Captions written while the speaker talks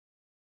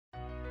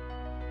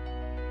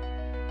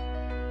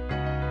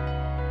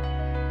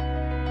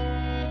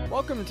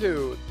Welcome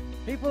to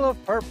People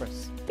of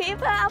Purpose.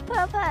 People of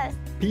Purpose.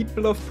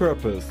 People of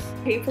Purpose.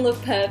 People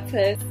of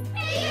Purpose.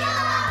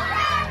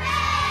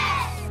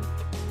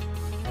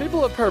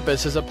 People of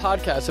Purpose is a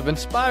podcast of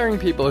inspiring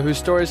people whose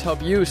stories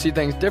help you see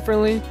things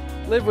differently,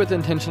 live with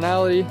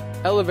intentionality,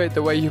 elevate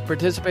the way you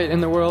participate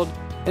in the world,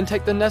 and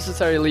take the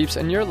necessary leaps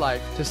in your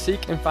life to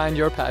seek and find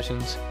your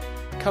passions.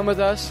 Come with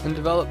us and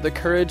develop the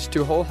courage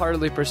to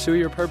wholeheartedly pursue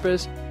your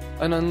purpose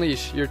and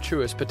unleash your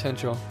truest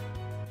potential.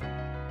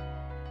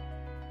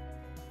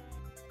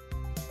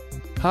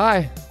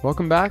 Hi,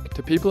 welcome back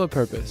to People of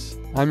Purpose.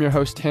 I'm your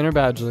host, Tanner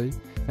Badgley,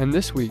 and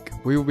this week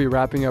we will be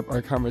wrapping up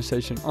our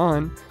conversation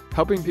on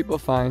helping people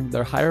find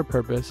their higher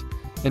purpose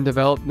and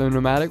develop the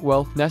nomadic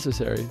wealth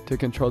necessary to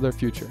control their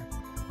future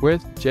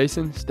with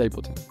Jason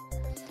Stapleton.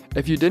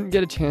 If you didn't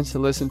get a chance to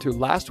listen to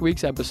last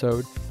week's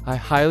episode, I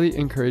highly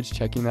encourage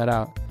checking that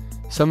out.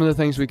 Some of the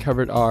things we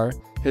covered are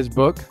his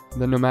book,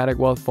 The Nomadic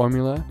Wealth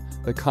Formula,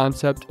 the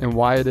concept and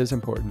why it is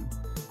important.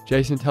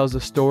 Jason tells the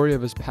story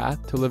of his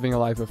path to living a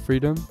life of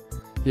freedom.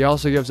 He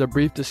also gives a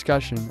brief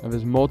discussion of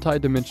his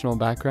multi-dimensional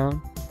background.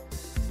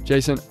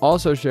 Jason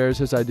also shares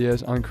his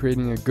ideas on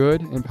creating a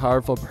good and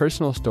powerful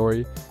personal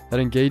story that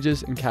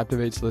engages and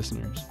captivates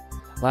listeners.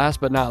 Last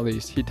but not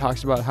least, he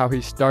talks about how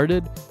he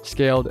started,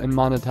 scaled, and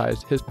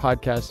monetized his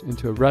podcast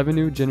into a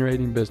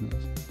revenue-generating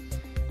business.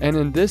 And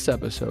in this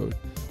episode,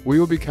 we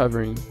will be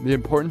covering the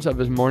importance of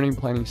his morning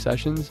planning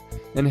sessions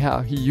and how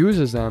he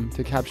uses them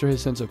to capture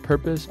his sense of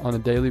purpose on a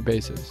daily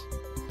basis.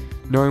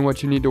 Knowing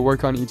what you need to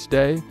work on each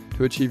day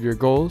to achieve your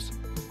goals,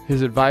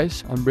 his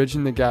advice on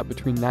bridging the gap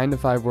between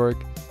 9-to-5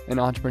 work and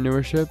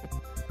entrepreneurship,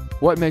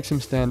 what makes him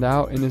stand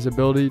out in his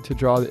ability to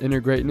draw the inner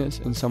greatness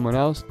in someone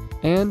else,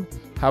 and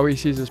how he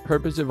sees his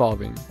purpose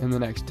evolving in the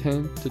next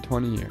 10 to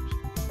 20 years.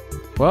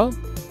 Well,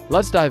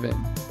 let's dive in.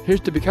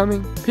 Here's to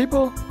becoming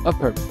People of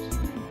Purpose.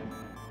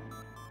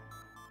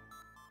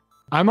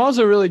 I'm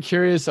also really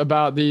curious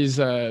about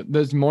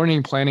those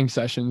morning planning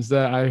sessions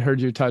that I heard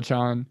you touch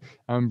on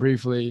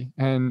briefly.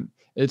 And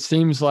it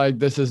seems like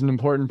this is an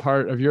important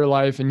part of your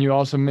life. And you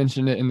also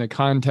mentioned it in the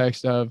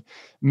context of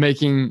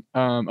making,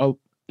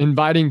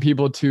 inviting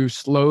people to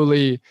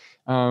slowly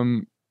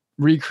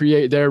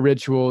recreate their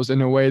rituals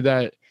in a way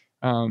that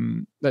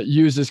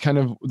uses kind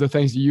of the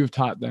things that you've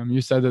taught them.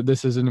 You said that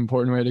this is an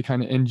important way to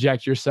kind of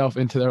inject yourself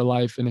into their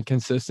life in a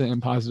consistent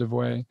and positive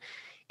way.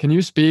 Can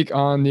you speak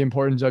on the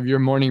importance of your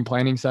morning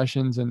planning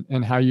sessions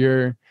and how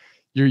you're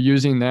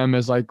using them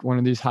as like one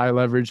of these high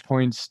leverage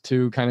points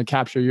to kind of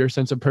capture your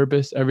sense of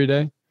purpose every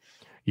day?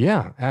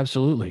 Yeah,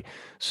 absolutely.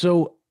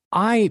 So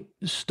I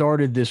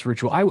started this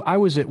ritual.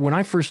 When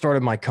I first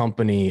started my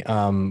company,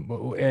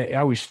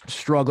 I was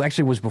struggling.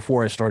 Actually, it was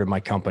before I started my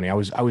company. I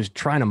was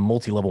trying a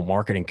multi-level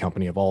marketing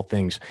company of all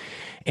things,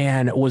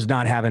 and was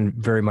not having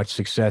very much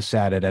success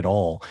at it at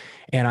all.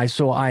 And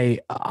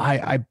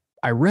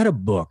I read a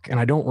book, and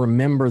I don't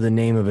remember the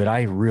name of it.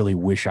 I really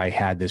wish I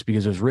had this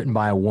because it was written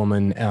by a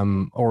woman,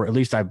 or at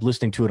least I'm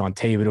listening to it on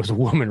tape. It was a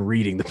woman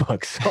reading the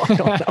book. So I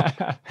don't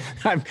know.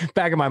 I'm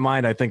back in my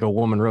mind, I think a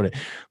woman wrote it.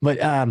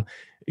 But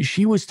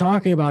she was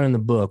talking about in the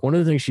book, one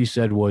of the things she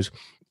said was,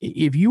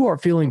 if you are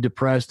feeling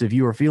depressed, if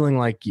you are feeling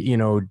like,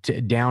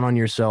 down on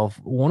yourself,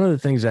 one of the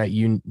things that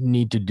you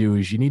need to do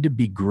is you need to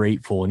be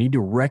grateful and you need to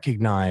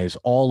recognize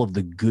all of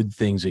the good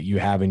things that you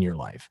have in your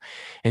life.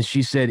 And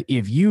she said,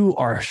 if you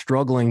are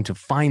struggling to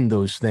find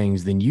those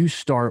things, then you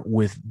start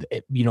with,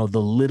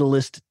 the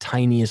littlest,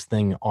 tiniest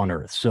thing on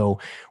earth. So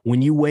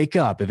when you wake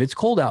up, if it's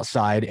cold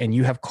outside and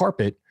you have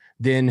carpet,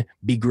 then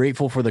be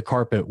grateful for the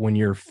carpet when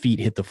your feet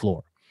hit the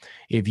floor.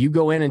 If you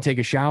go in and take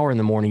a shower in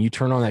the morning, you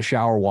turn on that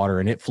shower water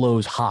and it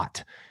flows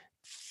hot.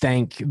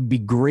 Be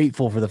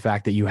grateful for the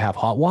fact that you have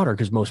hot water,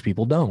 because most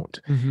people don't.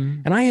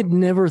 Mm-hmm. And I had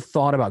never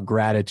thought about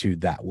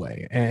gratitude that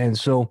way. And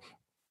so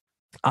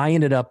I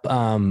ended up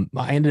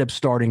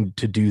starting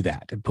to do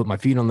that and put my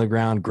feet on the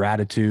ground,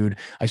 gratitude.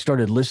 I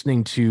started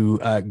listening to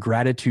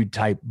gratitude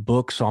type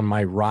books on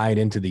my ride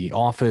into the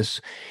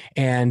office,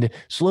 and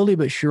slowly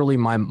but surely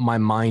my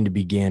mind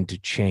began to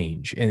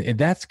change. And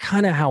that's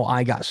kind of how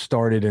I got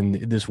started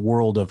in this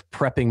world of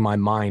prepping my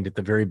mind at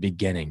the very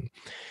beginning.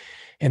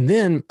 And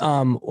then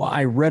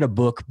I read a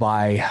book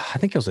by, I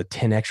think it was a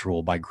 10X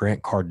Rule by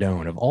Grant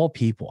Cardone, of all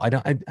people.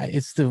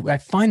 I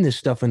find this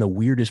stuff in the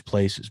weirdest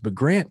places, but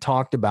Grant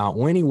talked about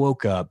when he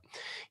woke up,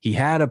 he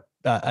had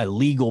a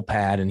legal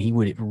pad and he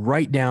would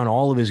write down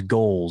all of his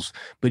goals,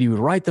 but he would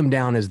write them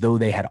down as though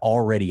they had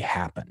already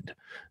happened.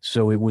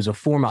 So it was a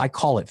form, I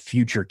call it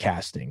future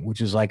casting,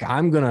 which is like,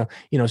 I'm going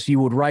to, so you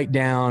would write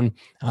down,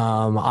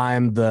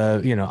 I'm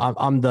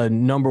the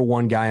number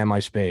one guy in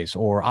my space,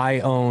 or I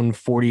own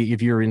 40,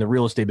 if you're in the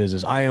real estate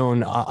business, I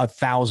own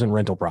 1,000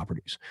 rental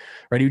properties,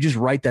 right? He would just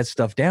write that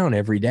stuff down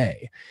every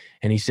day.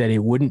 And he said he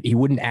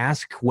wouldn't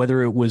ask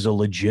whether it was a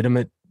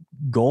legitimate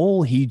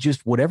goal. He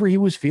just, whatever he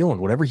was feeling,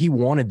 whatever he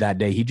wanted that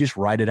day, he just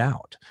write it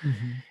out.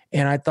 Mm-hmm.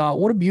 And I thought,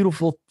 what a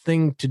beautiful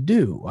thing to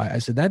do. I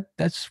said,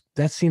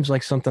 that seems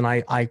like something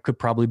I could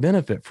probably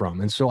benefit from.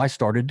 And so I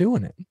started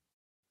doing it.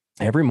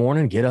 every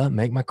morning, get up,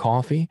 make my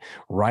coffee,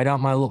 write out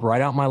my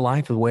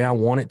life the way I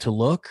want it to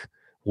look.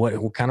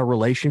 What kind of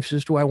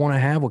relationships do I want to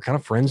have? What kind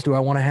of friends do I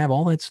want to have?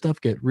 All that stuff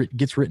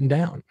gets written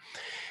down.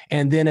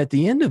 And then at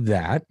the end of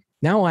that,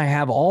 now I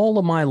have all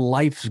of my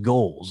life's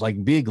goals,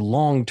 like big,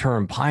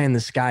 long-term, pie in the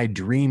sky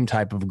dream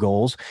type of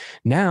goals.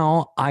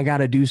 Now I got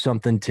to do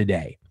something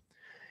today.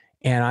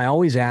 And I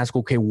always ask,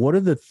 okay, what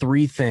are the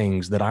 3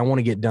 things that I want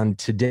to get done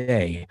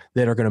today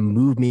that are going to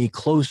move me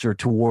closer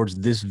towards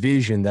this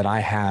vision that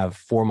I have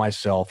for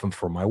myself and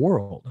for my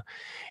world?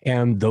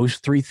 And those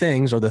 3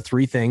 things are the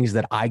 3 things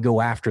that I go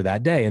after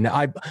that day. And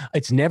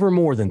it's never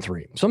more than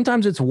 3.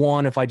 Sometimes it's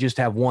 1 if I just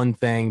have one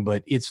thing,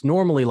 but it's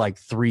normally like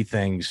 3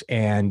 things,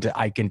 and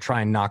I can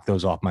try and knock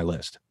those off my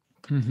list.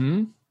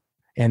 Mm-hmm.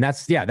 And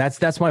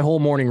that's my whole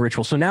morning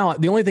ritual. So now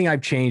the only thing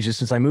I've changed is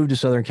since I moved to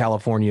Southern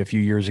California a few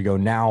years ago,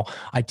 now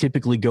I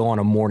typically go on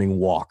a morning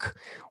walk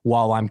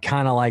while I'm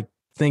kind of like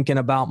thinking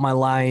about my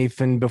life,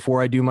 and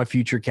before I do my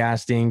future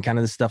casting, kind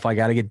of the stuff I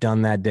got to get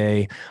done that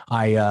day.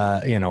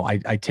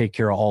 I take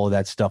care of all of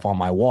that stuff on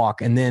my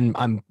walk, and then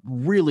I'm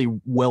really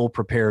well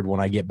prepared when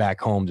I get back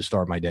home to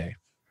start my day.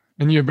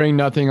 And you bring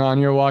nothing on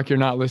your walk? You're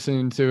not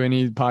listening to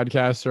any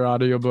podcasts or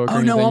audiobook or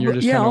anything?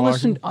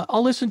 No,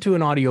 I'll listen to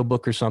an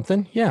audiobook or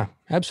something. Yeah,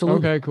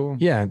 absolutely. Okay, cool.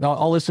 Yeah,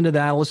 I'll listen to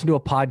that. I'll listen to a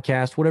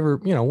podcast,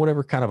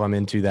 whatever kind of I'm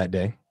into that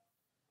day.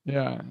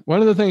 Yeah.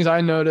 One of the things I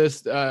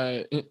noticed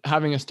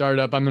having a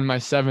startup, I'm in my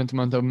 7th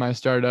month of my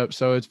startup,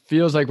 so it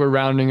feels like we're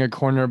rounding a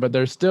corner, but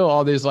there's still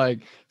all these like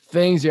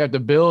things you have to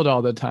build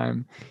all the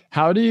time.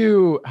 How do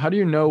you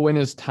know when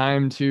it's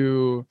time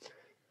to,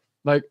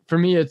 like, for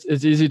me,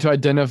 it's easy to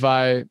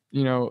identify,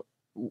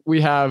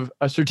 we have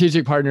a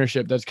strategic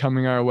partnership that's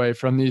coming our way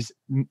from these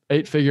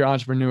 8-figure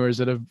entrepreneurs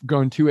that have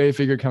grown 2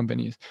 8-figure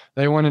companies.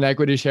 They want an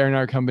equity share in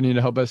our company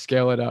to help us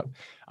scale it up.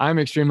 I'm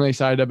extremely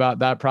excited about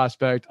that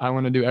prospect. I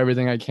want to do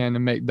everything I can to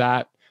make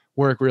that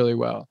work really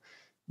well.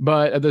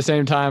 But at the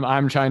same time,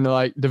 I'm trying to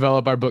like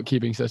develop our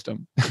bookkeeping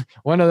system.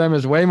 One of them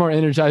is way more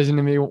energizing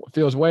to me,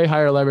 feels way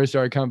higher leverage to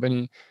our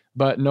company,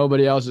 but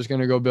nobody else is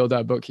going to go build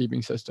that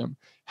bookkeeping system.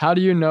 How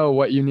do you know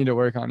what you need to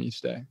work on each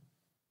day?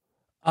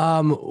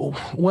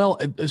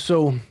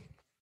 So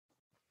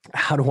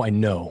how do I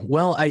know?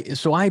 Well,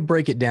 I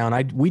break it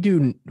down. We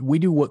do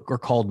what are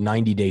called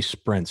 90-day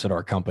sprints at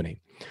our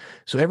company.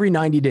 So every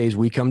 90 days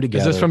we come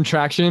together. Is this from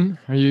Traction?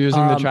 Are you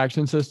using the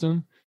Traction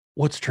system?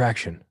 What's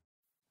Traction?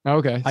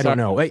 Okay. I don't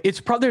know. It's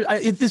probably,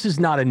 this is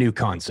not a new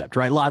concept,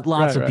 right?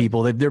 Lots of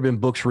people, there've been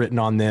books written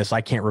on this.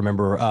 I can't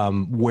remember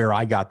where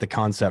I got the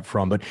concept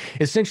from, but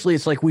essentially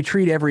it's like we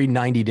treat every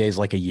 90 days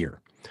like a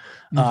year.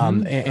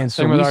 And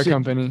so same with our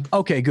company.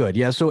 Okay, good.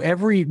 Yeah. So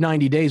every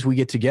 90 days we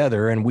get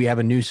together and we have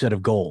a new set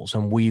of goals,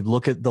 and we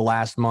look at the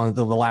last month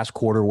of the last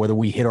quarter, whether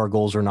we hit our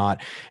goals or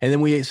not. And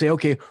then we say,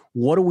 okay,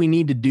 what do we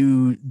need to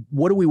do?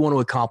 What do we want to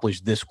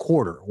accomplish this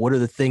quarter? What are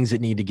the things that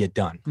need to get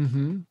done?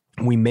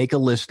 Mm-hmm. We make a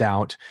list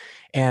out,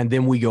 and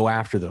then we go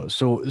after those.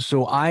 So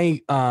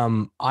I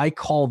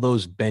call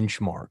those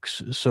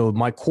benchmarks. So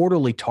my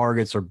quarterly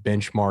targets are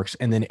benchmarks.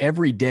 And then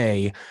every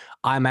day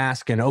I'm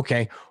asking,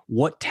 okay,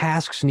 what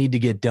tasks need to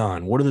get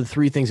done? What are the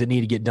 3 things that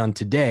need to get done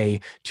today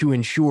to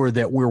ensure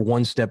that we're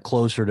one step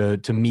closer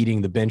to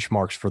meeting the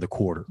benchmarks for the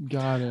quarter?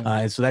 Got it.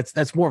 And so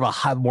that's more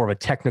of a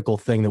technical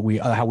thing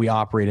that how we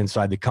operate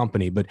inside the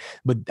company. But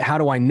how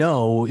do I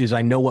know? Is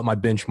I know what my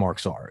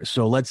benchmarks are.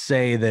 So let's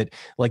say that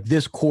like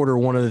this quarter,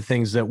 one of the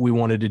things that we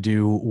wanted to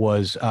do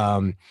was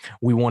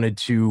we want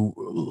to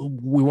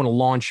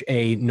launch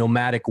a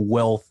nomadic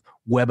wealth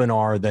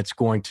webinar that's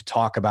going to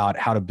talk about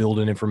how to build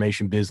an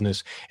information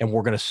business, and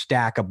we're going to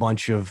stack a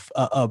bunch of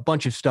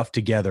stuff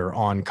together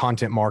on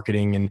content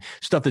marketing and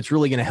stuff that's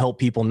really going to help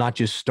people not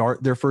just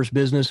start their first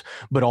business,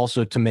 but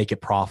also to make it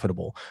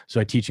profitable.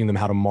 So teaching them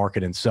how to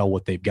market and sell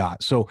what they've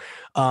got. So,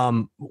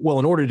 in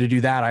order to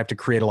do that, I have to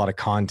create a lot of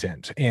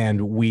content,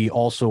 and we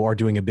also are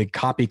doing a big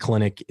copy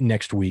clinic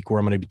next week where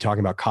I'm going to be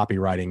talking about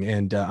copywriting,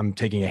 and I'm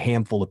taking a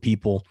handful of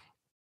people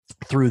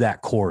through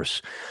that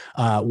course.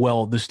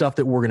 The stuff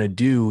that we're going to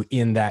do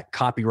in that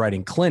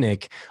copywriting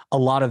clinic, a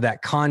lot of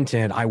that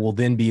content I will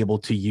then be able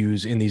to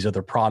use in these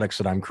other products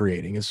that I'm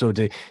creating. And so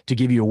to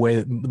give you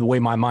the way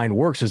my mind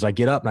works is I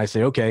get up and I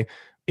say, okay,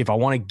 if I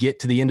want to get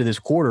to the end of this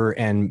quarter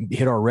and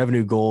hit our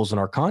revenue goals and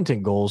our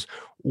content goals,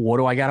 what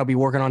do I got to be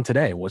working on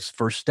today? What's the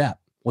first step?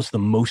 What's the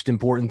most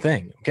important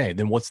thing? Okay,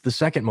 then what's the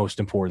second most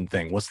important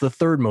thing? What's the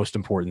third most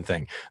important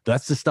thing?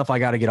 That's the stuff I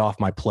got to get off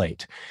my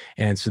plate.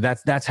 And so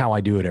that's how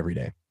I do it every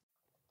day.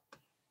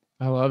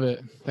 I love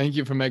it. Thank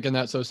you for making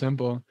that so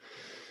simple.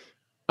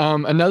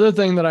 Another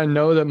thing that I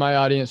know that my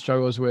audience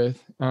struggles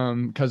with,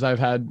 because I've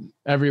had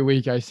every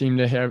week I seem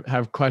to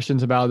have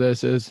questions about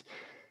this, is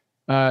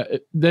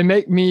they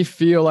make me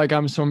feel like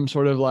I'm some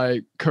sort of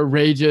like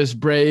courageous,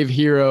 brave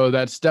hero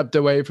that stepped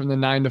away from the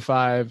 9 to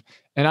 5.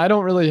 And I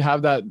don't really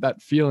have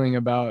that feeling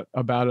about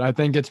it. I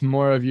think it's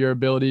more of your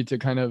ability to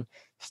kind of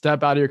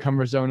step out of your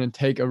comfort zone and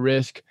take a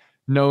risk,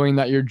 knowing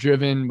that you're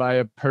driven by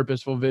a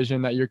purposeful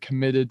vision that you're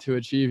committed to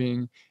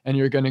achieving, and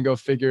you're going to go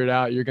figure it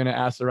out. You're going to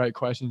ask the right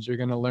questions. You're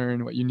going to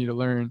learn what you need to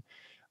learn.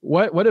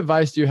 What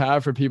advice do you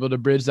have for people to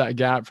bridge that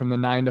gap from the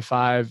 9 to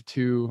 5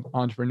 to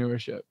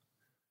entrepreneurship?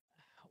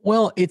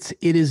 Well,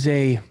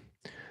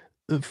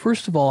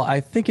 first of all,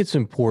 I think it's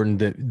important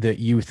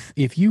that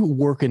if you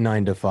work a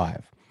 9 to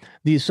 5,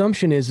 the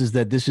assumption is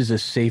that this is a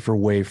safer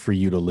way for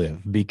you to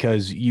live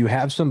because you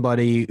have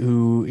somebody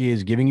who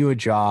is giving you a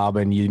job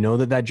and you know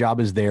that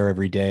job is there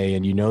every day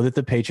and you know that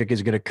the paycheck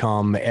is going to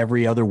come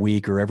every other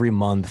week or every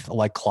month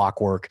like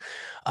clockwork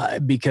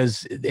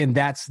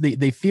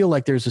they feel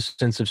like there's a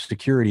sense of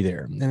security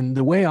there. And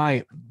the way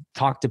I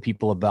talk to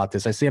people about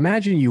this, I say,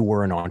 imagine you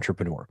were an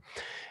entrepreneur.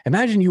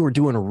 Imagine you were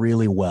doing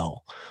really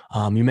well.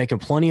 You're making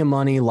plenty of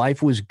money.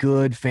 Life was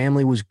good.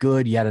 Family was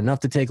good. You had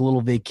enough to take a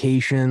little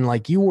vacation.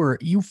 Like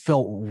you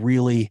felt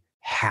really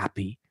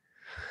happy.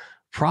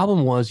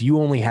 Problem was you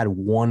only had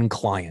one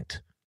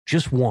client,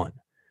 just one.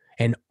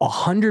 And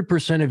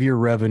 100% of your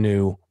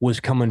revenue was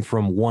coming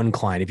from one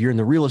client. If you're in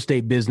the real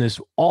estate business,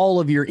 all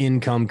of your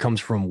income comes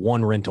from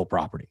one rental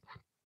property.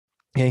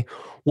 Okay.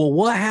 Well,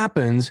 what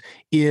happens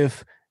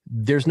if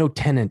there's no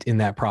tenant in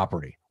that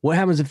property? What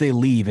happens if they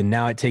leave and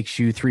now it takes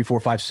you 3, 4,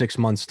 5, 6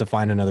 months to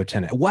find another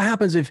tenant? What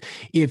happens if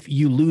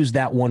you lose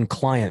that one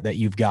client that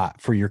you've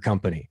got for your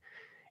company?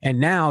 And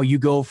now you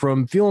go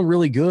from feeling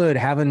really good,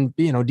 having,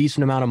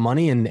 decent amount of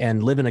money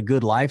and living a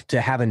good life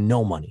to having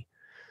no money.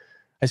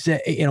 I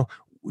said,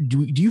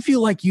 do you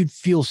feel like you'd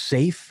feel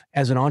safe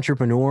as an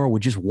entrepreneur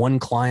with just one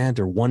client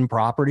or one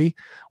property?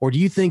 Or do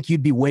you think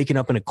you'd be waking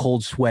up in a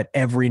cold sweat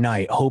every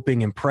night,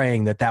 hoping and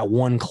praying that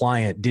one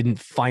client didn't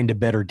find a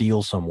better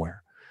deal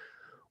somewhere?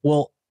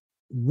 Well,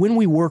 when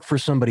we work for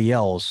somebody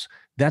else,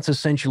 that's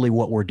essentially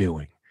what we're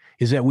doing,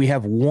 is that we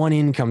have one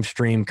income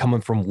stream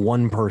coming from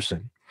one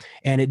person.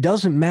 And it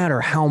doesn't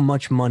matter how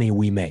much money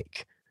we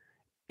make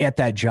at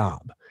that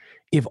job.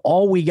 If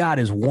all we got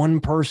is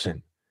one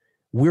person,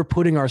 we're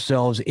putting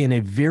ourselves in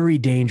a very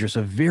dangerous,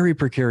 a very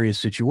precarious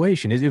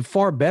situation. It's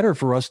far better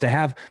for us to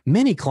have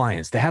many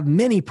clients, to have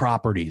many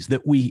properties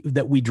that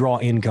we draw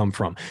income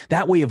from.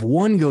 That way, if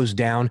one goes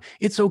down,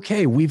 it's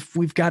okay.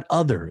 We've got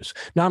others.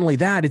 Not only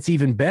that, it's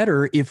even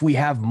better if we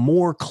have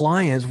more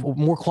clients,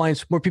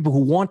 more people who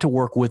want to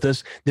work with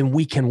us than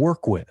we can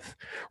work with,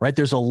 right?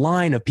 There's a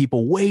line of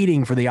people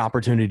waiting for the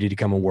opportunity to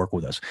come and work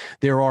with us.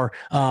 There are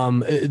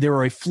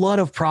a flood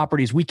of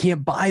properties. We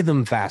can't buy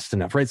them fast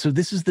enough, right? So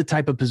this is the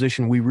type of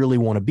position we really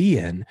want to be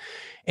in.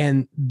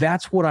 And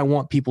that's what I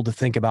want people to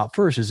think about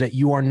first, is that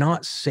you are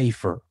not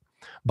safer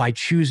by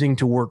choosing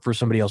to work for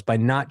somebody else, by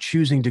not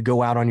choosing to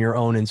go out on your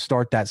own and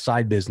start that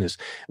side business.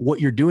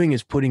 What you're doing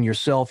is putting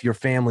yourself, your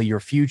family,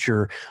 your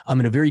future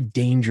in a very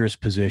dangerous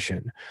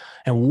position.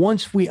 And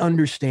once we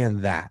understand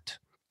that,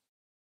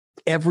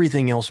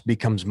 everything else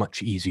becomes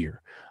much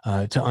easier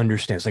to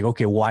understand. It's like,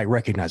 okay, well, I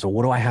recognize, well,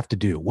 what do I have to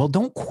do? Well,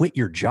 don't quit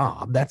your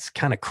job. That's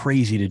kind of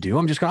crazy to do.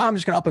 I'm just gonna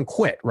up and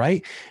quit,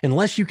 right?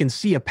 Unless you can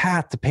see a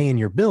path to paying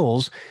your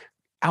bills,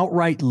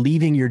 outright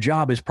leaving your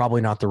job is probably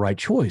not the right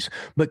choice.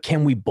 But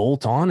can we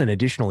bolt on an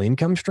additional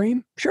income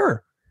stream?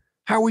 Sure.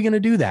 How are we going to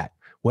do that?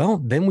 Well,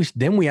 then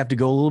we have to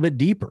go a little bit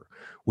deeper.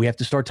 We have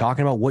to start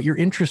talking about what your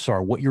interests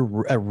are, what your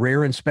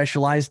rare and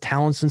specialized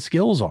talents and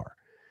skills are.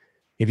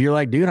 If you're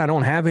like, dude, I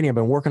don't have any. I've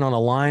been working on a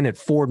line at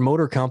Ford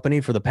Motor Company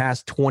for the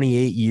past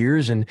 28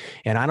 years, and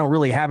I don't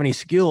really have any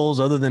skills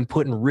other than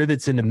putting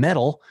rivets into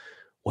metal.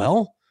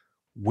 Well,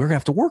 we're going to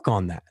have to work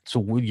on that.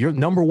 So your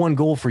number one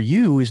goal for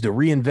you is to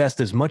reinvest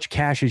as much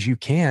cash as you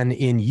can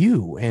in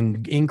you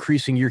and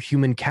increasing your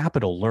human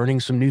capital,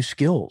 learning some new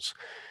skills.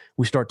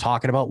 We start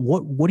talking about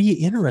what are you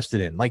interested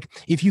in? Like,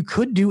 if you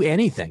could do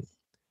anything,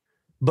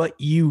 but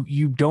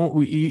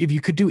if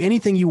you could do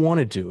anything you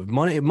wanted to,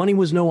 if money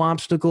was no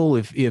obstacle,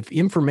 if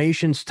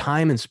information's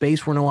time and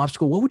space were no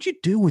obstacle, what would you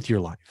do with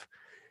your life?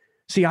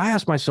 See, I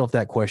asked myself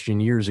that question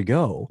years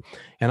ago,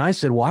 and I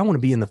said, well, I want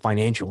to be in the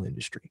financial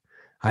industry.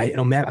 I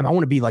want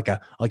to be like a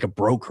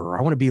broker.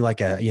 I want to be like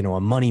a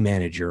money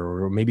manager,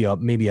 or maybe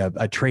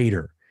a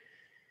trader.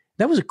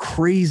 That was a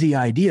crazy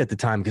idea at the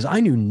time because I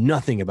knew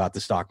nothing about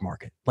the stock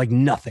market, like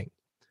nothing.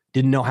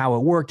 Didn't know how it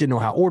worked. Didn't know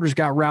how orders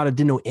got routed.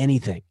 Didn't know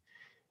anything.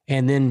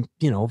 And then,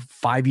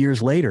 5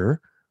 years later,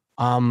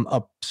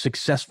 a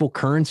successful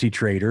currency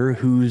trader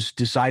who's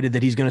decided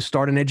that he's going to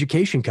start an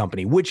education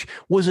company, which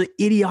was an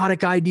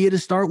idiotic idea to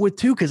start with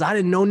too, because I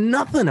didn't know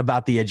nothing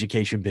about the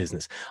education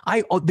business.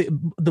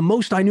 The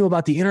most I knew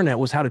about the internet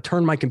was how to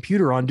turn my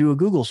computer on, do a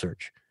Google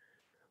search.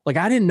 Like,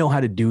 I didn't know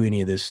how to do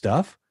any of this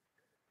stuff.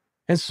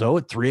 And so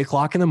at 3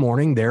 o'clock in the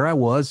morning, there I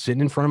was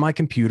sitting in front of my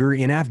computer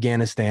in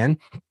Afghanistan,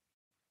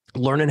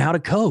 learning how to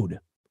code.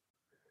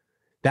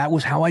 That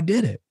was how I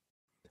did it.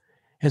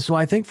 And so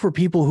I think for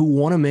people who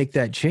want to make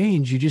that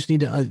change, you just need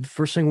to,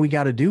 first thing we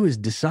got to do is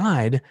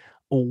decide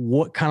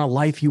what kind of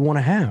life you want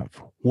to have,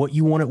 what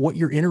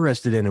you're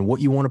interested in and what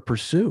you want to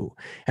pursue.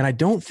 And I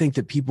don't think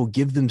that people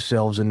give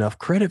themselves enough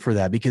credit for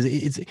that,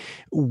 because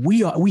we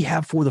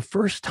have, for the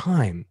first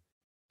time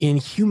in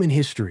human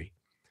history,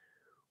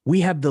 we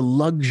have the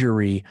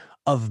luxury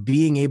of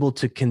being able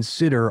to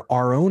consider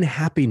our own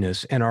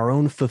happiness and our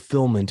own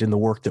fulfillment in the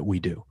work that we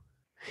do.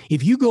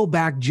 If you go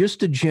back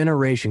just a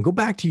generation, go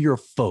back to your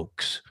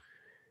folks,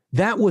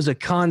 that was a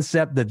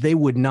concept that they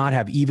would not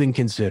have even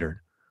considered.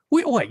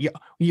 What?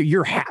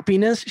 Your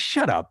happiness?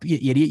 Shut up, you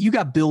idiot. You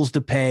got bills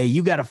to pay.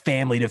 You got a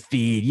family to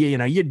feed.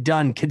 You're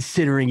done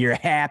considering your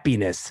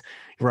happiness,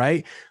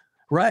 right?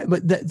 Right.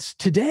 But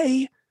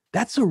today,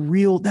 that's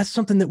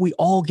something that we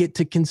all get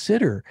to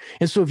consider.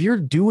 And so if you're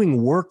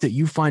doing work that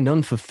you find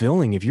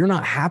unfulfilling, if you're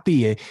not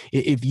happy,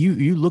 if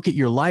you look at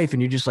your life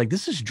and you're just like,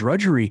 this is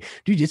drudgery,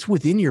 dude, it's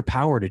within your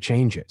power to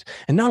change it.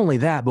 And not only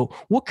that, but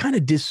what kind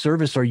of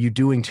disservice are you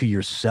doing to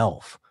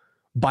yourself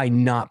by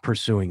not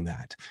pursuing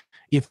that,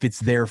 if it's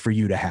there for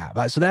you to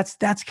have? So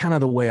that's kind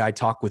of the way I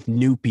talk with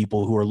new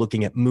people who are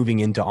looking at moving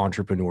into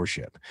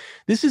entrepreneurship.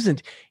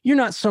 You're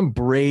not some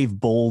brave,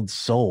 bold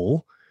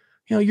soul.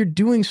 You're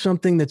doing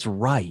something that's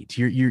right.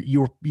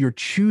 You're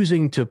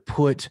choosing to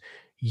put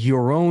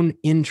your own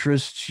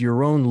interests,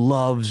 your own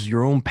loves,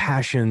 your own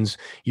passions,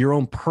 your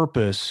own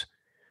purpose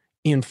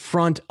in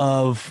front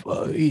of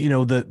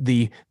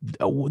the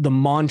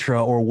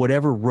mantra or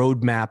whatever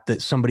roadmap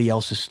that somebody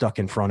else has stuck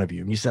in front of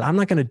you. And you said, I'm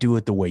not going to do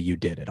it the way you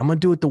did it. I'm going to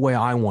do it the way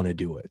I want to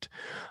do it.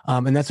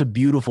 And that's a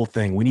beautiful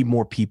thing. We need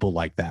more people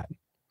like that.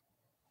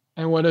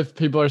 And what if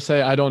people are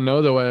saying, I don't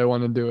know the way I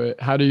want to do it?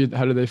 How do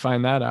they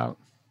find that out?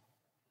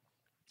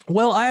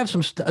 Well, I have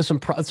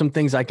some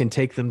things I can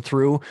take them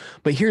through,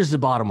 but here's the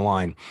bottom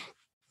line.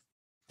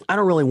 I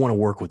don't really want to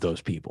work with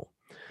those people.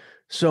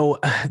 So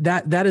I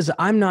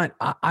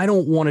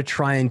don't want to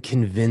try and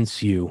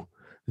convince you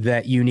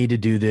that you need to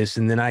do this.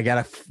 And then we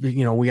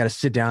got to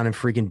sit down and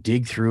freaking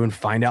dig through and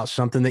find out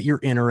something that you're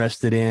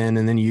interested in.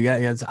 And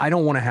then I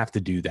don't want to have to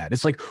do that.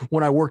 It's like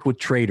when I worked with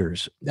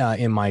traders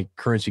in my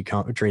currency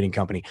trading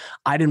company,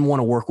 I didn't want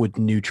to work with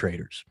new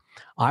traders.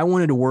 I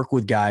wanted to work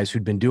with guys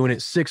who'd been doing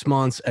it 6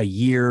 months, a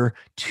year,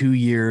 2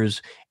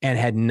 years, and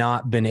had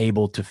not been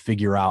able to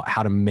figure out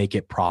how to make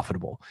it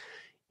profitable.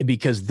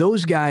 Because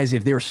those guys,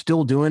 if they're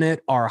still doing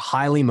it, are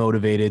highly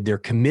motivated. They're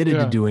committed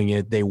to doing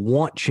it. They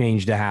want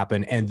change to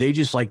happen. And they're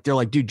like,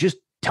 dude, just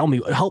tell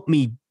me, help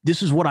me.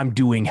 This is what I'm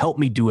doing. Help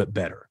me do it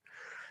better.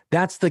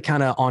 That's the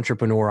kind of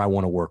entrepreneur I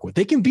want to work with.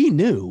 They can be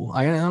new.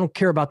 I don't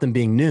care about them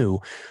being new,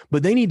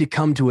 but they need to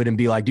come to it and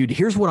be like, dude,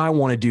 here's what I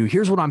want to do.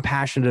 Here's what I'm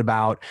passionate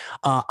about.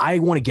 I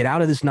want to get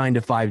out of this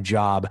 9-to-5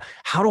 job.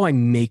 How do I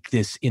make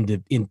this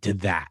into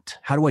that?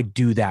 How do I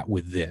do that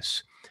with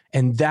this?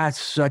 And that's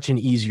such an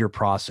easier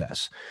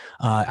process.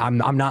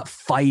 I'm not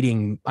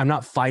fighting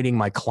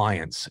my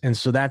clients. And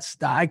so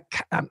I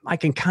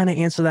can kind of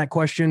answer that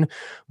question,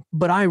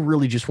 but I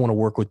really just want to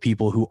work with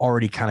people who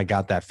already kind of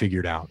got that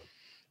figured out.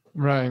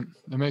 Right.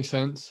 That makes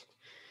sense.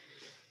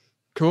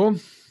 Cool.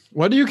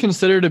 What do you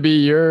consider to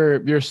be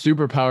your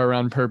superpower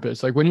around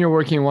purpose? Like when you're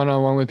working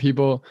one-on-one with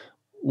people,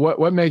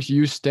 what makes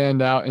you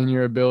stand out in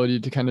your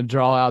ability to kind of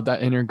draw out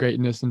that inner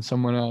greatness in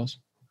someone else?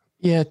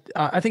 Yeah,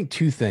 I think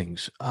two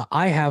things.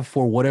 I have,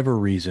 for whatever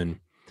reason,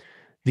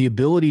 the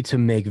ability to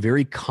make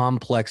very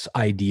complex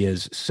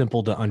ideas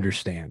simple to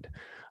understand.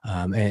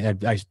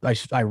 And I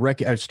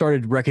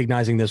started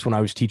recognizing this when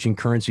I was teaching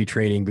currency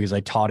trading, because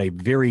I taught a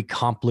very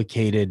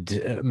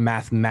complicated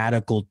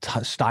mathematical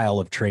style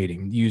of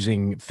trading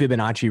using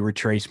Fibonacci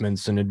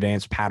retracements and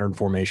advanced pattern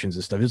formations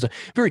and stuff. It was a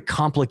very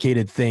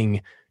complicated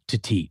thing to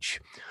teach.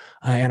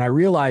 And I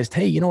realized,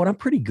 hey, you know what? I'm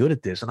pretty good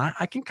at this. And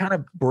I can kind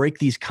of break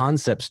these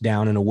concepts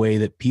down in a way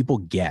that people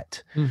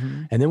get.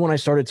 Mm-hmm. And then when I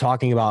started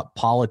talking about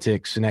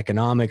politics and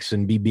economics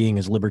and being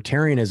as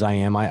libertarian as I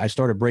am, I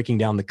started breaking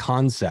down the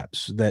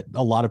concepts that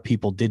a lot of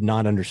people did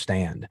not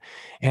understand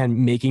and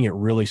making it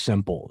really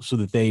simple so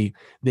that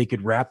they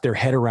could wrap their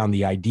head around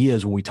the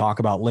ideas when we talk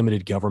about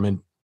limited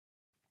government,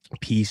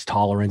 peace,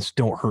 tolerance,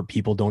 don't hurt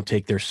people, don't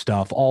take their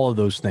stuff. All of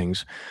those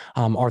things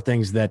are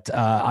things that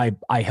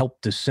I help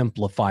to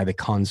simplify the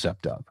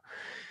concept of.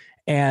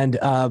 And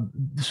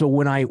so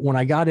when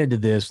I got into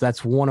this,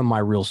 that's one of my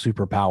real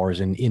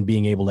superpowers in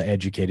being able to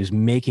educate, is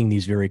making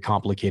these very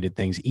complicated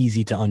things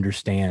easy to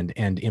understand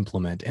and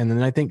implement. And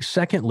then I think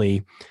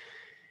secondly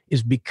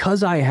is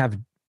because I have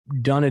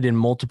done it in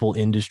multiple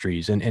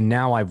industries and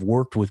now I've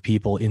worked with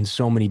people in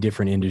so many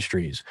different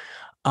industries.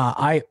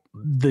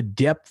 The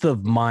depth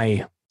of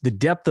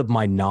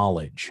my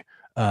knowledge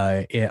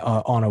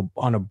on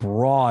a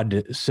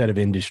broad set of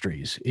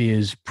industries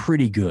is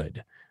pretty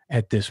good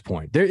at this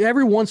point.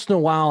 Every once in a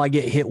while, I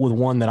get hit with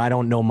one that I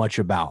don't know much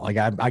about. Like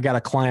I got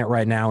a client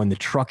right now in the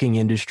trucking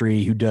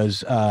industry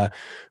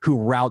who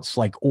routes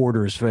like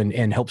orders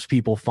and helps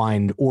people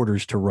find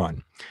orders to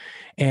run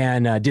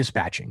and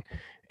dispatching.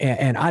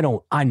 And I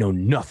know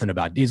nothing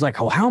about it. He's like,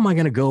 oh, how am I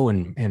going to go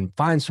and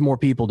find some more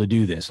people to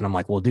do this? And I'm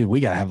like, well, dude, we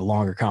got to have a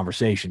longer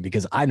conversation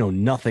because I know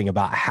nothing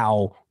about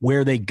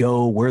where they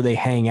go, where they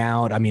hang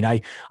out. I mean,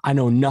 I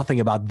know nothing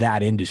about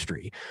that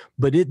industry,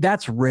 but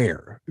that's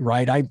rare,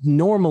 right? I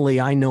know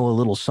a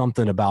little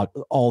something about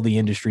all the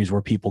industries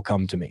where people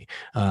come to me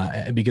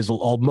because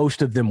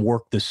most of them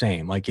work the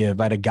same. Like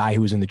if I had a guy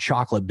who was in the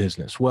chocolate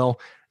business, well,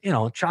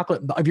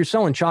 chocolate, if you're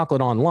selling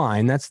chocolate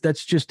online, that's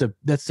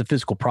the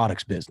physical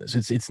products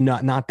business. It's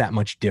not that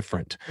much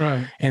different.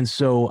 Right. And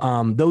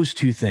so those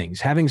two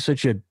things, having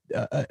such a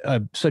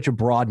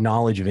broad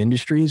knowledge of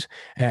industries,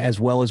 as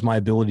well as my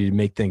ability to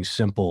make things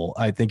simple,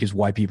 I think is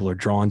why people are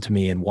drawn to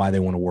me and why they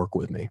want to work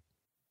with me.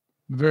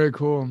 Very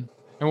cool.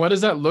 And what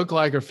does that look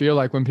like or feel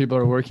like when people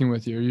are working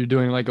with you? Are you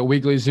doing like a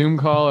weekly Zoom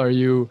call? Are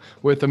you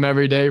with them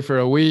every day for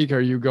a week?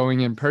 Are you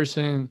going in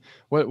person?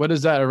 What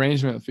does that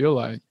arrangement feel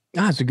like?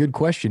 That's a good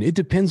question. It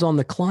depends on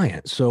the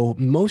client. So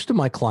most of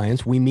my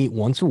clients, we meet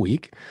once a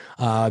week.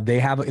 They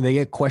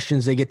get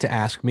questions they get to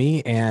ask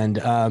me, and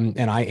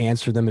I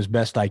answer them as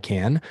best I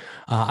can.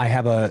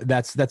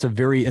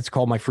 It's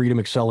called my Freedom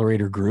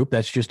Accelerator group.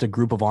 That's just a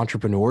group of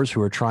entrepreneurs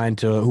who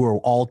are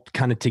all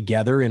kind of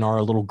together in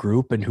our little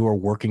group and who are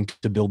working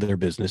to build their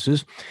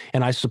businesses.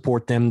 And I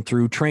support them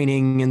through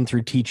training and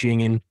through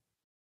teaching and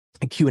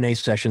Q&A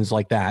sessions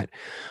like that.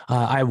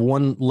 I have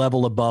one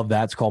level above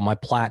that. It's called my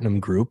Platinum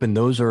group. And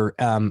those are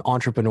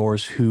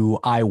entrepreneurs who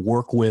I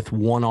work with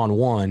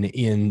one-on-one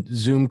in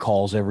Zoom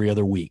calls every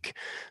other week.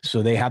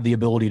 So they have the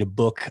ability to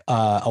book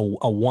a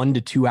 1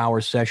 to 2 hour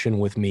session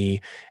with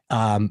me.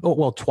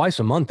 Twice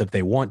a month if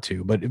they want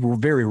to, but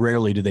very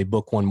rarely do they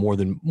book one more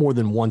than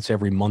once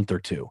every month or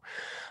two.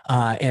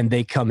 And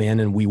they come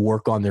in and we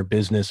work on their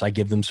business. I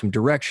give them some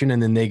direction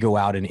and then they go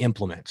out and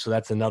implement. So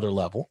that's another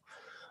level.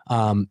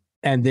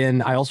 And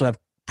then I also have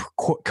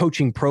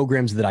coaching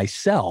programs that I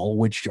sell,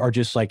 which are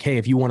just like, hey,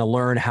 if you want to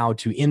learn how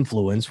to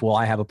influence, well,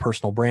 I have a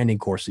personal branding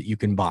course that you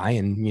can buy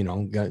and,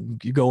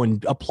 you go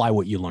and apply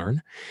what you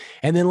learn.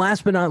 And then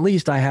last but not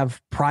least, I have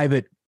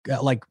private,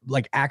 like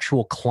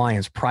actual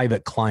clients,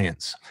 private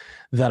clients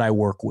that I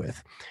work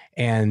with.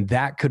 And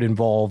that could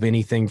involve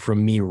anything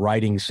from me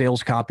writing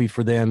sales copy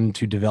for them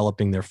to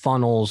developing their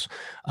funnels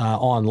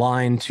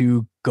online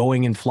to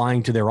going and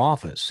flying to their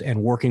office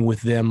and working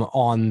with them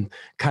on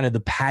kind of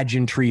the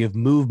pageantry of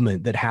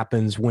movement that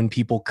happens when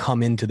people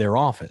come into their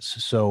office.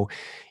 So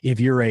if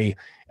you're a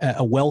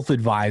wealth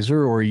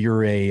advisor or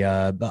you're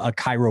a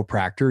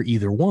chiropractor,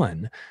 either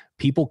one,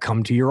 people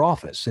come to your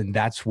office and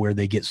that's where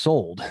they get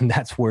sold and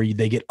that's where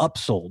they get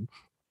upsold.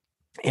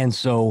 And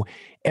so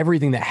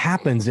everything that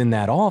happens in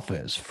that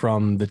office,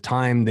 from the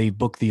time they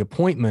book the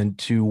appointment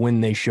to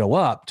when they show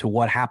up to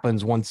what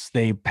happens once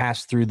they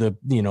pass through the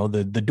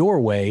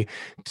doorway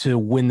to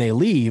when they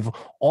leave,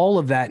 all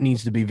of that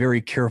needs to be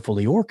very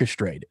carefully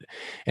orchestrated.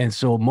 And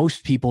so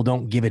most people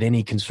don't give it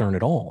any concern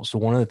at all. So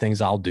one of the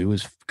things I'll do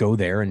is go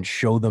there and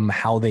show them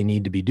how they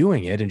need to be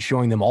doing it and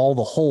showing them all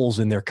the holes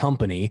in their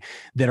company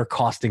that are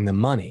costing them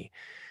money.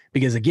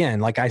 Because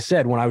again, like I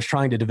said, when I was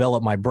trying to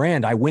develop my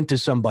brand, I went to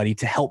somebody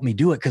to help me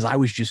do it because I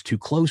was just too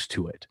close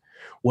to it.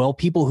 Well,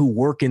 people who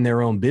work in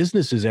their own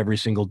businesses every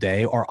single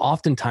day are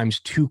oftentimes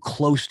too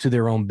close to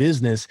their own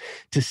business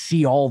to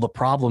see all the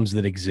problems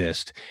that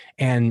exist.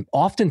 And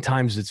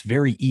oftentimes it's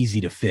very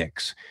easy to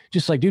fix.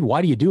 Just like, dude,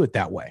 why do you do it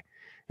that way?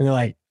 And they're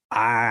like,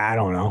 I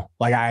don't know.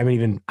 Like, I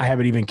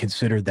haven't even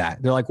considered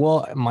that. They're like,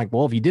 well, I'm like,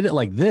 well, if you did it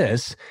like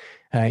this,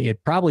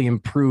 it'd probably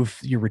improve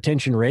your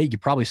retention rate. You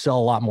probably sell a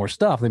lot more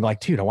stuff. They'd be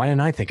like, dude, why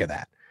didn't I think of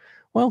that?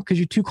 Well, because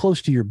you're too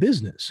close to your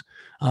business.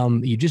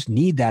 You just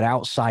need that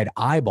outside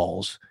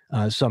eyeballs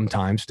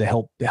sometimes to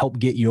help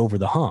get you over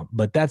the hump.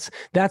 But that's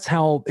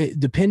how,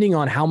 depending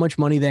on how much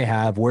money they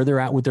have, where they're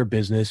at with their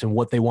business and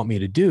what they want me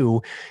to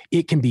do,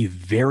 it can be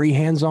very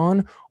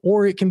hands-on,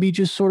 or it can be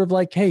just sort of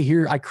like, hey,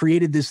 here, I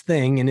created this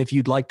thing. And if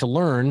you'd like to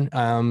learn,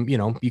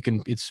 you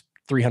can, it's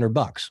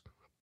 $300.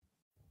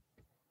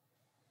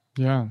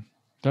 Yeah,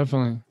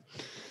 definitely.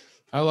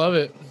 I love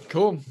it.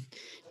 Cool.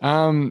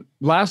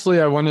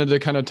 Lastly, I wanted to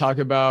kind of talk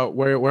about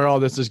where all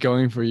this is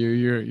going for you,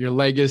 your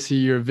legacy,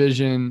 your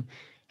vision.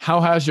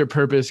 How has your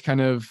purpose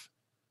kind of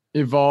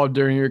evolved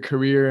during your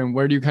career, and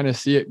where do you kind of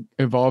see it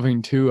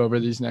evolving to over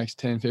these next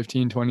 10,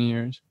 15, 20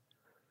 years?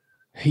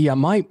 Yeah,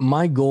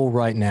 my goal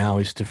right now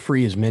is to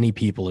free as many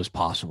people as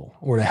possible,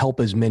 or to help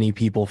as many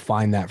people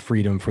find that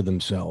freedom for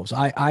themselves.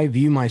 I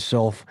view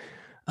myself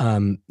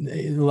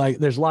like,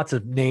 there's lots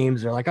of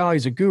names. They're like, oh,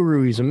 he's a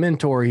guru, he's a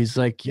mentor, he's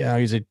like, yeah,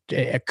 he's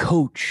a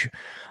coach.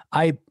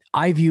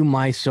 I view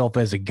myself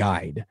as a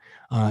guide,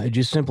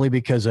 just simply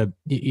because a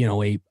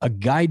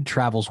guide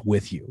travels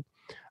with you.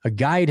 A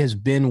guide has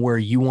been where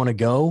you want to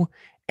go,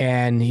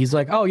 and he's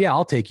like, oh yeah,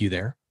 I'll take you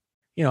there.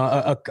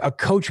 A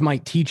coach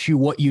might teach you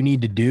what you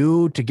need to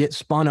do to get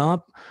spun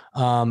up.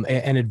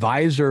 An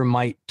advisor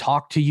might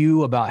talk to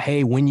you about,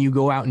 hey, when you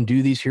go out and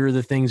do these, here are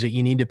the things that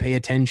you need to pay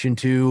attention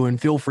to, and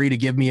feel free to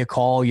give me a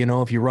call,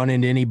 if you run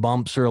into any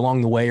bumps or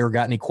along the way or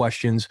got any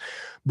questions.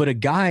 But a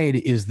guide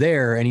is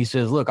there, and he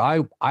says, look,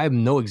 I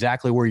know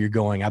exactly where you're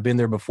going. I've been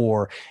there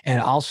before,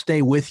 and I'll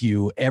stay with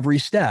you every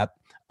step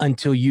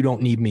until you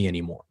don't need me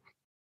anymore.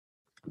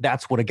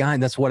 that's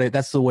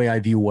the way I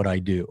view what I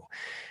do.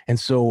 And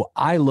so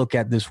I look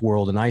at this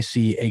world and I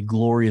see a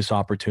glorious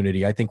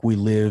opportunity. I think we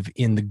live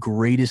in the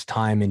greatest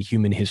time in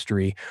human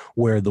history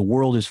where the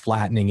world is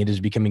flattening. It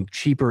is becoming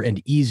cheaper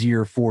and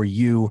easier for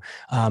you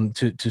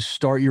to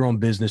start your own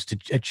business, to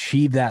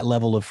achieve that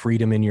level of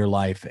freedom in your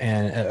life,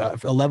 and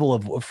a level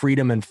of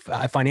freedom and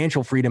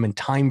financial freedom and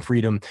time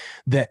freedom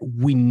that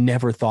we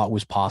never thought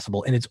was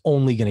possible. And it's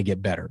only going to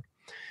get better.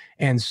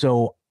 And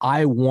so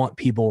I want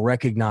people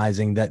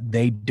recognizing that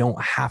they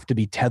don't have to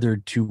be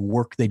tethered to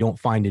work they don't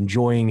find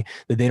enjoying,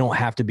 that they don't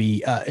have to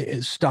be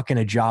stuck in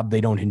a job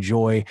they don't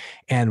enjoy.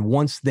 And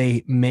once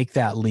they make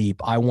that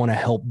leap, I want to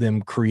help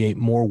them create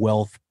more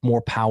wealth,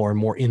 more power,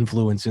 more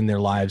influence in their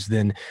lives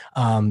than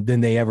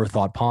they ever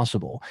thought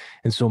possible.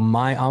 And so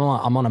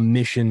I'm on a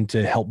mission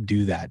to help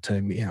do that.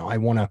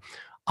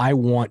 I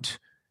want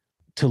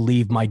to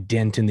leave my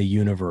dent in the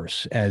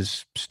universe,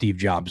 as Steve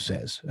Jobs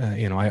says.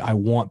 I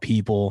want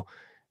people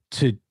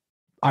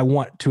I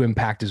want to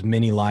impact as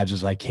many lives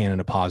as I can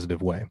in a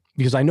positive way,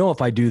 because I know if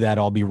I do that,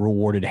 I'll be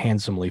rewarded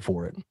handsomely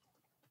for it.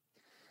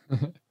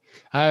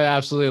 I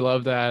absolutely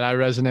love that. I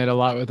resonate a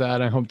lot with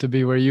that. I hope to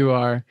be where you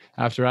are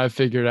after I've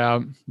figured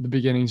out the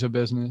beginnings of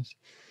business.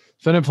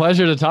 It's been a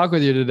pleasure to talk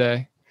with you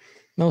today.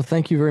 No,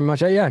 thank you very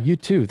much. Yeah, you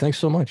too. Thanks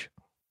so much.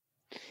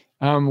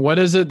 What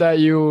is it that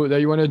you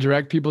want to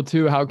direct people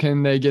to? How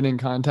can they get in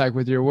contact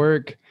with your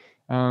work?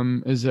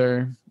 Is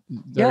there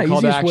a call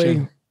to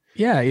action?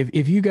 Yeah,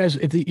 if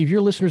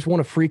your listeners want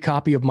a free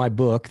copy of my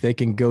book, they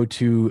can go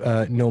to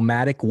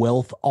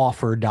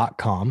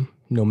nomadicwealthoffer.com.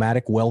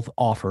 Nomadic Wealth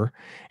Offer,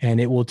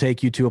 and it will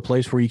take you to a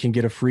place where you can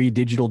get a free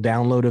digital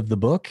download of the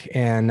book.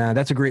 And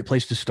that's a great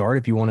place to start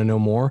if you want to know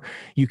more.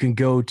 You can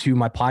go to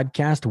my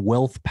podcast,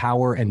 Wealth,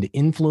 Power, and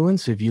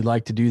Influence, if you'd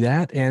like to do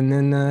that. And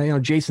then,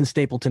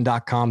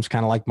 jasonstapleton.com is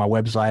kind of like my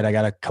website. I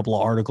got a couple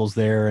of articles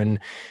there and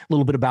a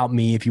little bit about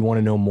me if you want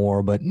to know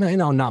more, but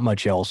not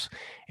much else.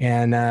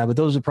 And but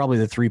those are probably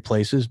the three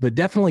places. But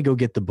definitely go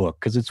get the book,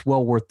 because it's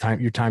well worth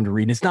your time to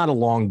read. And it's not a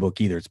long book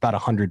either. It's about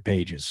 100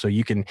 pages, so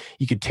you can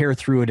tear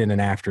through it in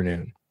an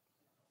afternoon.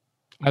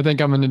 I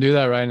think I'm going to do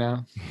that right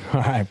now.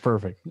 All right,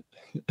 perfect.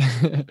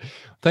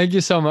 Thank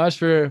you so much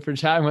for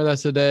chatting with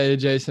us today,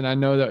 Jason. I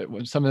know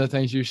that some of the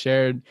things you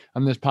shared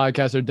on this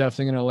podcast are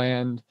definitely going to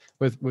land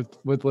with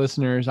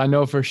listeners. I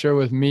know for sure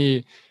with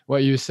me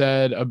what you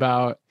said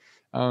about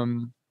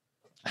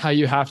how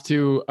you have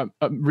to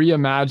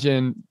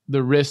reimagine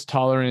the risk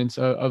tolerance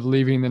of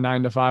leaving the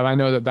 9-to-5. I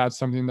know that that's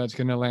something that's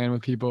going to land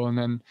with people. And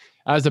then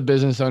as a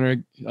business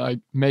owner, like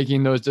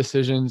making those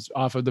decisions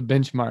off of the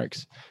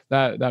benchmarks,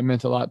 that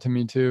meant a lot to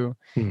me too.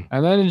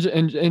 And then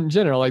in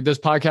general, like this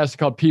podcast is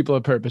called People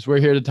of Purpose. We're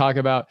here to talk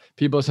about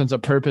people's sense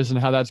of purpose and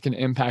how that's going to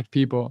impact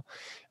people.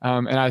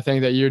 And I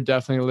think that you're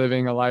definitely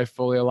living a life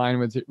fully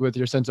aligned with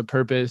your sense of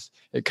purpose.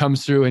 It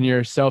comes through in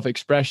your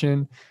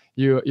self-expression.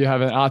 You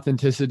have an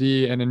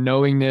authenticity and a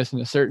knowingness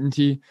and a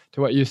certainty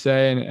to what you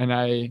say, and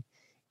I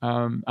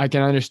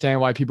can understand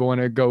why people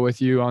want to go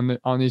with you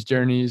on these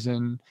journeys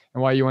and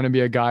why you want to be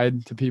a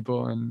guide to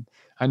people. And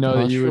I know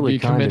that you would be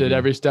committed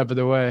every step of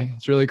the way.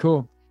 It's really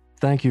cool.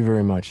 Thank you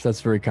very much.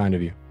 That's very kind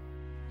of you.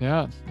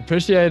 Yeah,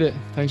 appreciate it.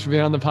 Thanks for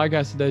being on the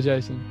podcast today,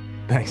 Jason.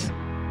 Thanks.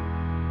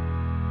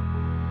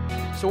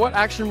 So what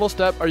actionable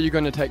step are you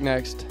going to take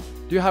next?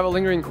 Do you have a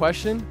lingering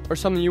question or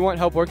something you want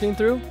help working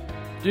through?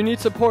 Do you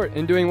need support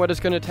in doing what it's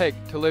going to take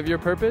to live your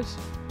purpose?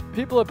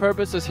 People of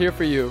Purpose is here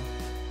for you.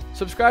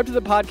 Subscribe to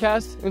the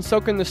podcast and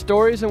soak in the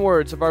stories and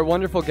words of our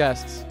wonderful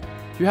guests.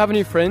 Do you have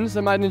any friends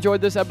that might enjoy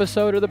this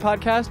episode or the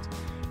podcast?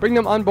 Bring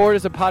them on board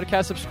as a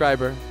podcast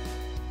subscriber.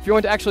 If you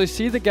want to actually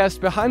see the guests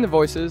behind the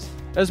voices,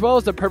 as well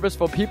as the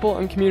purposeful people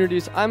and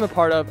communities I'm a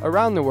part of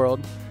around the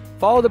world,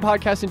 follow the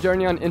podcasting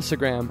journey on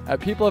Instagram at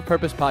People of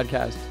Purpose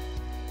Podcast.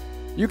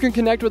 You can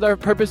connect with our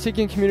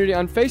purpose-seeking community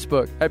on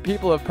Facebook at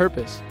People of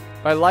Purpose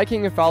by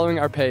liking and following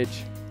our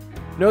page.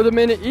 Know the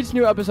minute each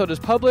new episode is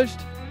published,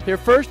 hear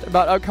first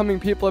about upcoming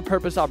People of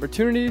Purpose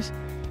opportunities,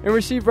 and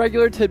receive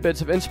regular tidbits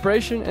of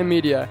inspiration and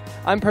media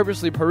I'm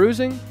purposely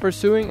perusing,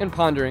 pursuing, and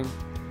pondering.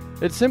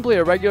 It's simply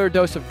a regular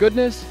dose of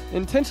goodness,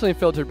 intentionally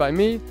filtered by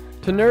me,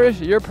 to nourish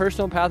your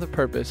personal path of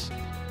purpose.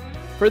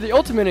 For the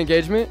ultimate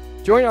engagement,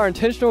 join our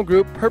intentional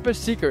group Purpose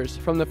Seekers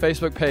from the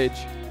Facebook page.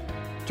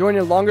 Join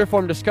in longer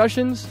form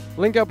discussions,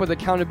 link up with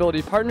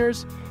accountability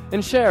partners,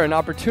 and share in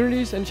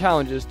opportunities and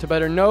challenges to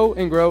better know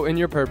and grow in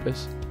your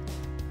purpose.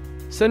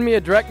 Send me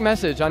a direct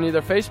message on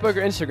either Facebook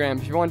or Instagram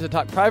if you want to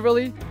talk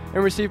privately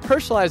and receive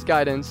personalized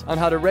guidance on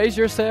how to raise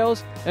your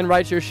sales and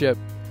right your ship.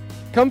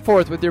 Come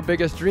forth with your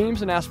biggest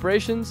dreams and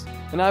aspirations,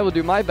 and I will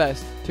do my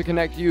best to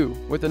connect you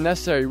with the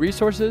necessary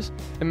resources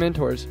and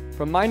mentors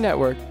from my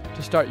network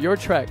to start your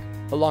trek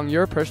along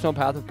your personal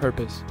path of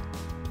purpose.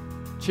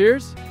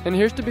 Cheers, and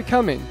here's to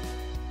becoming